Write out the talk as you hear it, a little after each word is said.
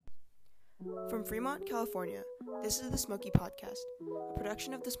From Fremont, California, this is the Smokie Podcast, a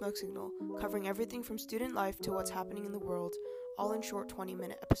production of the Smoke Signal, covering everything from student life to what's happening in the world, all in short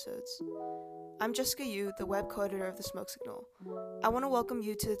 20-minute episodes. I'm Jessica Yu, the web co-editor of the Smoke Signal. I want to welcome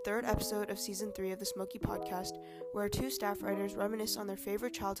you to the third episode of Season 3 of the Smokie Podcast, where our two staff writers reminisce on their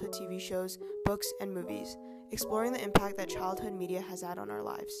favorite childhood TV shows, books, and movies, exploring the impact that childhood media has had on our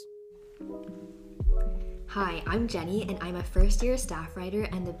lives. Hi, I'm Jennie, and I'm a first-year staff writer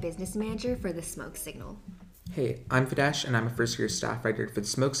and the business manager for the Smoke Signal. Hey, I'm Vedesh, and I'm a first-year staff writer for the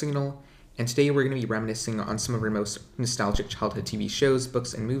Smoke Signal, and today we're going to be reminiscing on some of our most nostalgic childhood TV shows,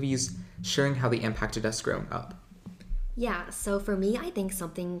 books, and movies, sharing how they impacted us growing up. Yeah, so for me, I think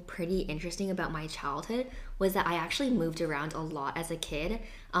something pretty interesting about my childhood was that I actually moved around a lot as a kid.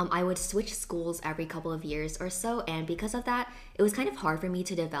 I would switch schools every couple of years or so, and because of that, it was kind of hard for me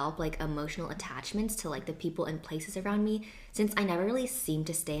to develop emotional attachments to the people and places around me, since I never really seemed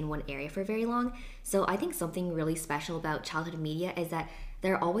to stay in one area for very long. So I think something really special about childhood media is that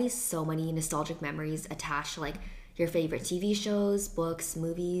there are always so many nostalgic memories attached to your favorite TV shows, books,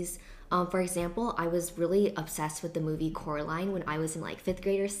 movies. For example, I was really obsessed with the movie Coraline when I was in 5th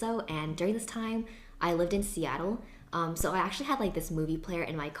grade or so, and during this time, I lived in Seattle. So I actually had this movie player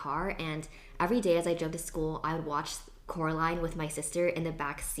in my car, and every day as I drove to school, I would watch Coraline with my sister in the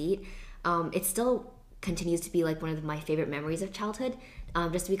back seat. It still continues to be one of my favorite memories of childhood,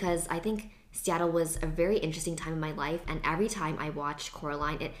 just because I think Seattle was a very interesting time in my life, and every time I watch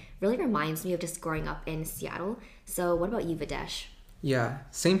Coraline, it really reminds me of just growing up in Seattle. So what about you, Vedesh? Yeah,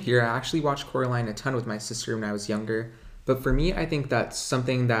 same here. I actually watched Coraline a ton with my sister when I was younger, but for me, I think that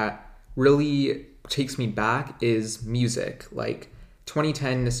something that really takes me back is music,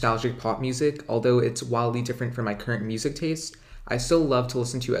 2010 nostalgic pop music. Although it's wildly different from my current music taste, I still love to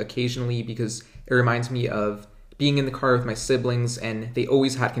listen to it occasionally because it reminds me of being in the car with my siblings and they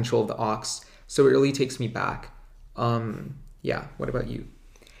always had control of the aux, so it really takes me back. Yeah, what about you?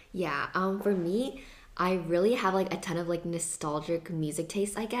 Yeah, for me, I really have a ton of nostalgic music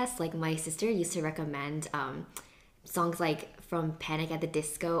tastes, I guess. My sister used to recommend songs from Panic at the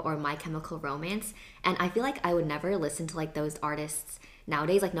Disco or My Chemical Romance, and I feel I would never listen to those artists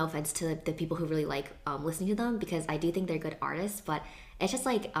nowadays. No offense to the people who really listening to them, because I do think they're good artists, but it's just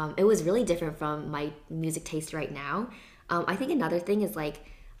it was really different from my music taste right now. I think another thing is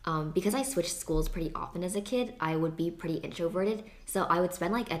because I switched schools pretty often as a kid, I would be pretty introverted. So I would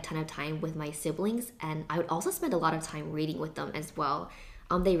spend a ton of time with my siblings, and I would also spend a lot of time reading with them as well.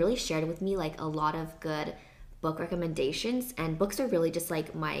 They really shared with me a lot of good book recommendations, and books are really just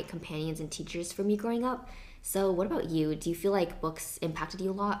my companions and teachers for me growing up. So what about you? Do you feel books impacted you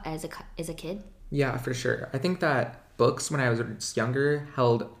a lot as a kid? Yeah, for sure. I think that books when I was younger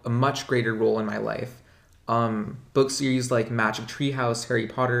held a much greater role in my life. Book series like Magic Treehouse, Harry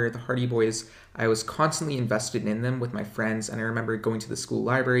Potter, The Hardy Boys, I was constantly invested in them with my friends, and I remember going to the school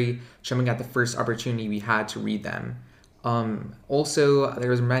library, jumping at the first opportunity we had to read them. Also,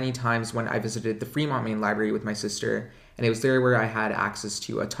 there was many times when I visited the Fremont Main Library with my sister, and it was there where I had access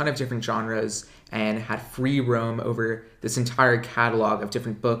to a ton of different genres and had free roam over this entire catalog of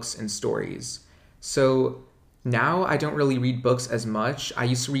different books and stories. So now I don't really read books as much. I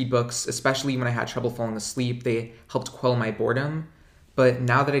used to read books, especially when I had trouble falling asleep. They helped quell my boredom. But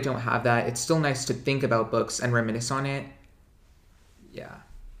now that I don't have that, it's still nice to think about books and reminisce on it. Yeah.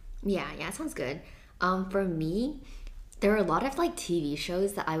 Yeah, sounds good. For me, there were a lot of TV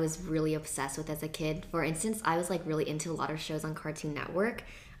shows that I was really obsessed with as a kid. For instance, I was really into a lot of shows on Cartoon Network.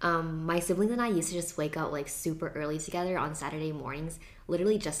 My siblings and I used to just wake up super early together on Saturday mornings,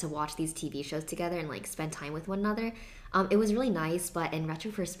 literally just to watch these TV shows together and spend time with one another. It was really nice, but in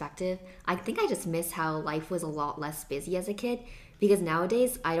retrospective, I think I just miss how life was a lot less busy as a kid, because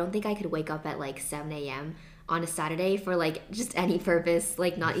nowadays I don't think I could wake up at 7 a.m. on a Saturday for just any purpose,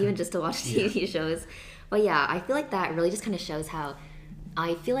 not even just to watch TV shows. But yeah, I feel that really just kind of shows how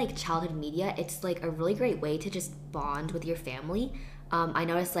I feel childhood media, it's a really great way to just bond with your family. I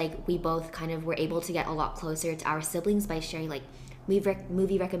noticed we both kind of were able to get a lot closer to our siblings by sharing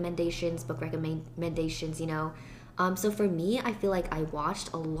movie recommendations, book recommendations, So for me, I feel I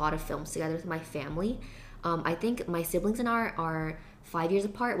watched a lot of films together with my family. I think my siblings and I are 5 years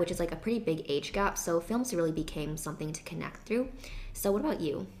apart, which is a pretty big age gap, so films really became something to connect through. So what about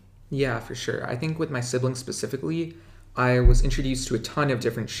you? Yeah, for sure. I think with my siblings specifically, I was introduced to a ton of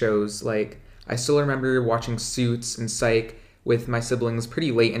different shows. I still remember watching Suits and Psych with my siblings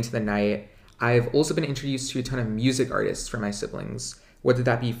pretty late into the night. I've also been introduced to a ton of music artists from my siblings, whether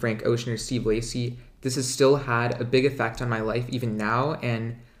that be Frank Ocean or Steve Lacy. This has still had a big effect on my life even now,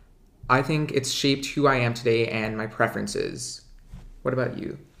 and I think it's shaped who I am today and my preferences. What about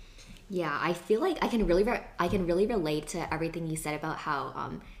you? Yeah, I feel like I can really relate to everything you said about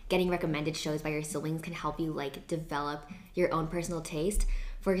how getting recommended shows by your siblings can help you like develop your own personal taste.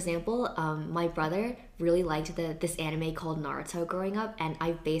 For example, my brother really liked this anime called Naruto growing up, and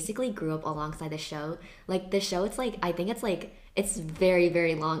I basically grew up alongside the show. Like the show, it's like I think it's like it's very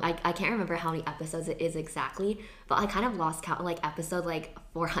very long. I can't remember how many episodes it is exactly, but I kind of lost count like episode like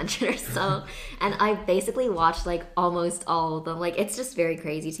 400 or so, and I basically watched like almost all of them. Like it's just very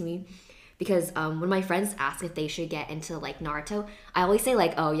crazy to me. Because when my friends ask if they should get into like Naruto, I always say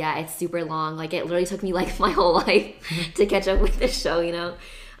like, oh yeah, it's super long. Like it literally took me like my whole life to catch up with this show, you know?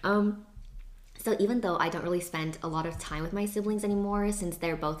 So even though I don't really spend a lot of time with my siblings anymore since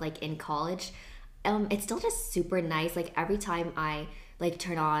they're both like in college, it's still just super nice. Like every time I like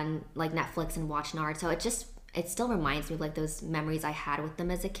turn on like Netflix and watch Naruto, it still reminds me of like those memories I had with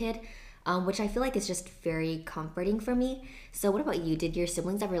them as a kid. Which I feel like is just very comforting for me. So what about you? Did your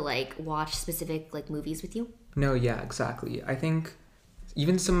siblings ever like watch specific like movies with you? No, yeah, exactly. I think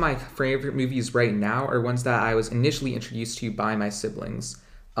even some of my favorite movies right now are ones that I was initially introduced to by my siblings.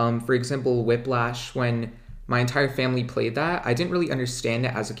 For example, Whiplash, when my entire family played that, I didn't really understand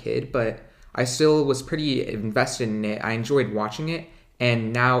it as a kid, but I still was pretty invested in it. I enjoyed watching it,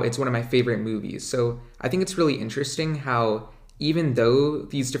 and now it's one of my favorite movies. So I think it's really interesting how even though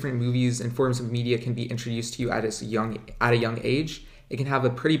these different movies and forms of media can be introduced to you at a young age, it can have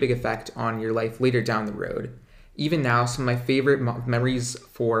a pretty big effect on your life later down the road. Even now, some of my favorite memories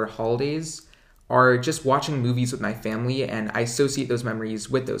for holidays are just watching movies with my family, and I associate those memories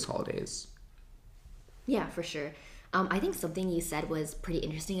with those holidays. Yeah, for sure. I think something you said was pretty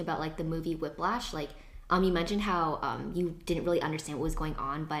interesting about like the movie Whiplash. Like, you mentioned how you didn't really understand what was going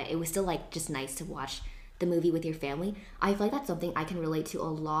on, but it was still like just nice to watch the movie with your family. I feel like that's something I can relate to a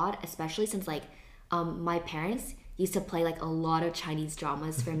lot, especially since like my parents used to play like a lot of Chinese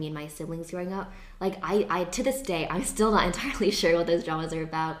dramas for me and my siblings growing up. Like I to this day I'm still not entirely sure what those dramas are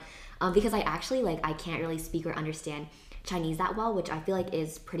about, because I actually like I can't really speak or understand Chinese that well, which I feel like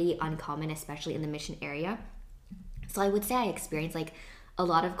is pretty uncommon, especially in the Mission area. So I would say I experienced like a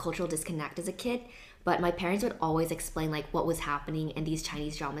lot of cultural disconnect as a kid, but my parents would always explain like what was happening in these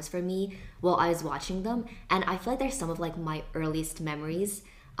Chinese dramas for me while I was watching them. And I feel like they're some of like my earliest memories.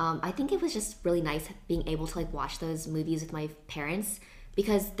 I think it was just really nice being able to like watch those movies with my parents,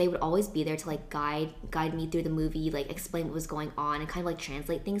 because they would always be there to like guide me through the movie, like explain what was going on and kind of like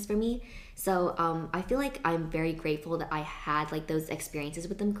translate things for me. So I feel like I'm very grateful that I had like those experiences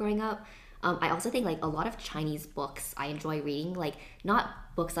with them growing up. I also think like a lot of Chinese books I enjoy reading, like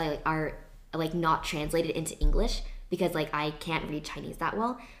not books that like, are like not translated into English, because like I can't read Chinese that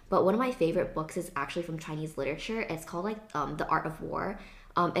well. But one of my favorite books is actually from Chinese literature. It's called like The Art of War.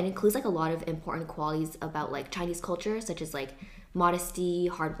 It includes like a lot of important qualities about like Chinese culture, such as like modesty,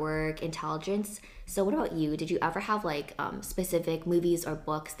 hard work, intelligence. So what about you? Did you ever have like specific movies or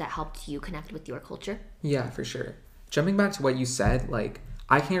books that helped you connect with your culture? Yeah, for sure. Jumping back to what you said, like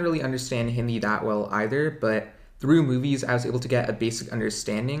I can't really understand Hindi that well either, but through movies I was able to get a basic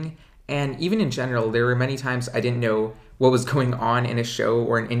understanding. And even in general, there were many times I didn't know what was going on in a show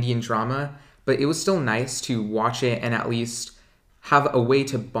or an Indian drama, but it was still nice to watch it and at least have a way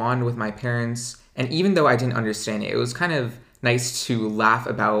to bond with my parents. And even though I didn't understand it, it was kind of nice to laugh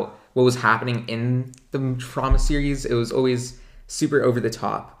about what was happening in the drama series. It was always super over the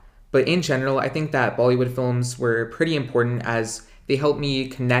top. But in general, I think that Bollywood films were pretty important as they helped me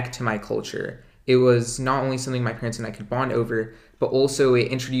connect to my culture. It was not only something my parents and I could bond over, but also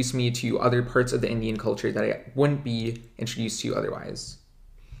it introduced me to other parts of the Indian culture that I wouldn't be introduced to otherwise.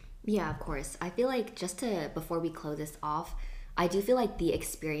 Yeah, of course. I feel like before we close this off, I do feel like the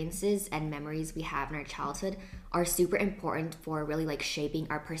experiences and memories we have in our childhood are super important for really like shaping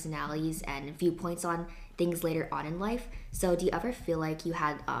our personalities and viewpoints on things later on in life. So do you ever feel like you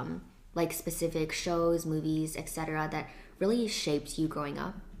had like specific shows, movies, etc. that really shaped you growing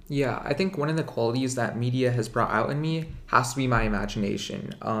up? Yeah, I think one of the qualities that media has brought out in me has to be my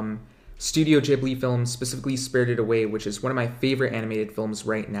imagination. Studio Ghibli films, specifically Spirited Away, which is one of my favorite animated films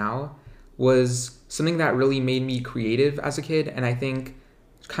right now, was something that really made me creative as a kid, and I think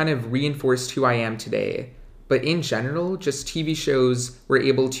kind of reinforced who I am today. But in general, just TV shows were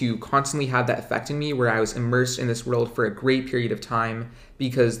able to constantly have that effect in me where I was immersed in this world for a great period of time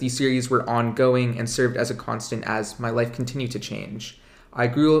because these series were ongoing and served as a constant as my life continued to change. I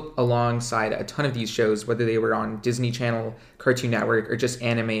grew up alongside a ton of these shows, whether they were on Disney Channel, Cartoon Network, or just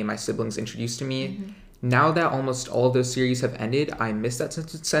anime my siblings introduced to me. Mm-hmm. Now that almost all of those series have ended, I miss that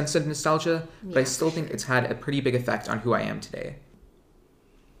sense of nostalgia, but I still think it's had a pretty big effect on who I am today.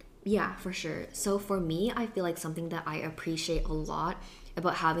 Yeah, for sure. So for me, I feel like something that I appreciate a lot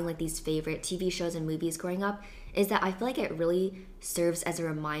about having like these favorite TV shows and movies growing up is that I feel like it really serves as a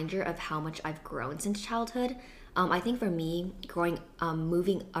reminder of how much I've grown since childhood. I think for me,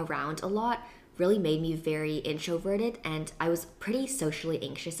 moving around a lot really made me very introverted, and I was pretty socially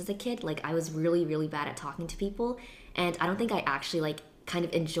anxious as a kid. Like I was really, really bad at talking to people, and I don't think I actually like kind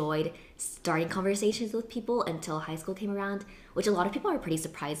of enjoyed starting conversations with people until high school came around, which a lot of people are pretty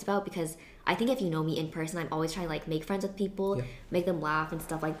surprised about, because I think if you know me in person, I'm always trying to like make friends with people, make them laugh and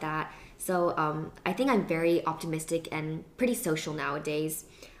stuff like that. So I think I'm very optimistic and pretty social nowadays.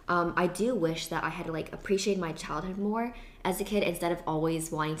 I do wish that I had to like appreciate my childhood more as a kid instead of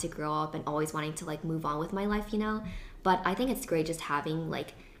always wanting to grow up and always wanting to like move on with my life, you know? But I think it's great just having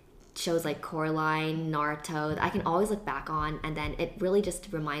like shows like Coraline, Naruto that I can always look back on, and then it really just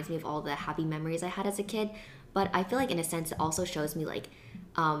reminds me of all the happy memories I had as a kid. But I feel like in a sense it also shows me like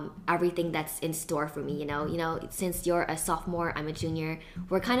everything that's in store for me, you know, since you're a sophomore, I'm a junior,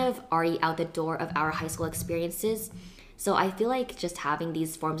 we're kind of already out the door of our high school experiences. So I feel like just having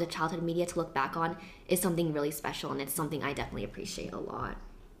these forms of childhood media to look back on is something really special, and it's something I definitely appreciate a lot.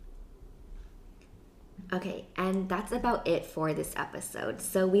 Okay, and that's about it for this episode.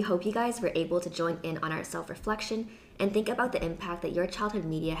 So we hope you guys were able to join in on our self-reflection and think about the impact that your childhood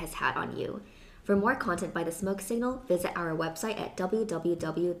media has had on you. For more content by The Smoke Signal, visit our website at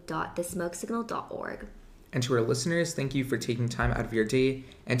www.thesmokesignal.org. And to our listeners, thank you for taking time out of your day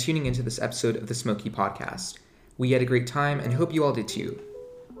and tuning into this episode of the Smokie Podcast. We had a great time and hope you all did too.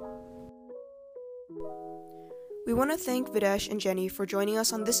 We want to thank Vedesh and Jennie for joining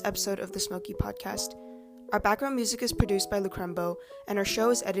us on this episode of the Smokie Podcast. Our background music is produced by Lucrembo, and our show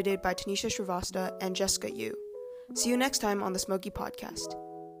is edited by Tanisha Shrivastava and Jessica Yu. See you next time on the Smokie Podcast.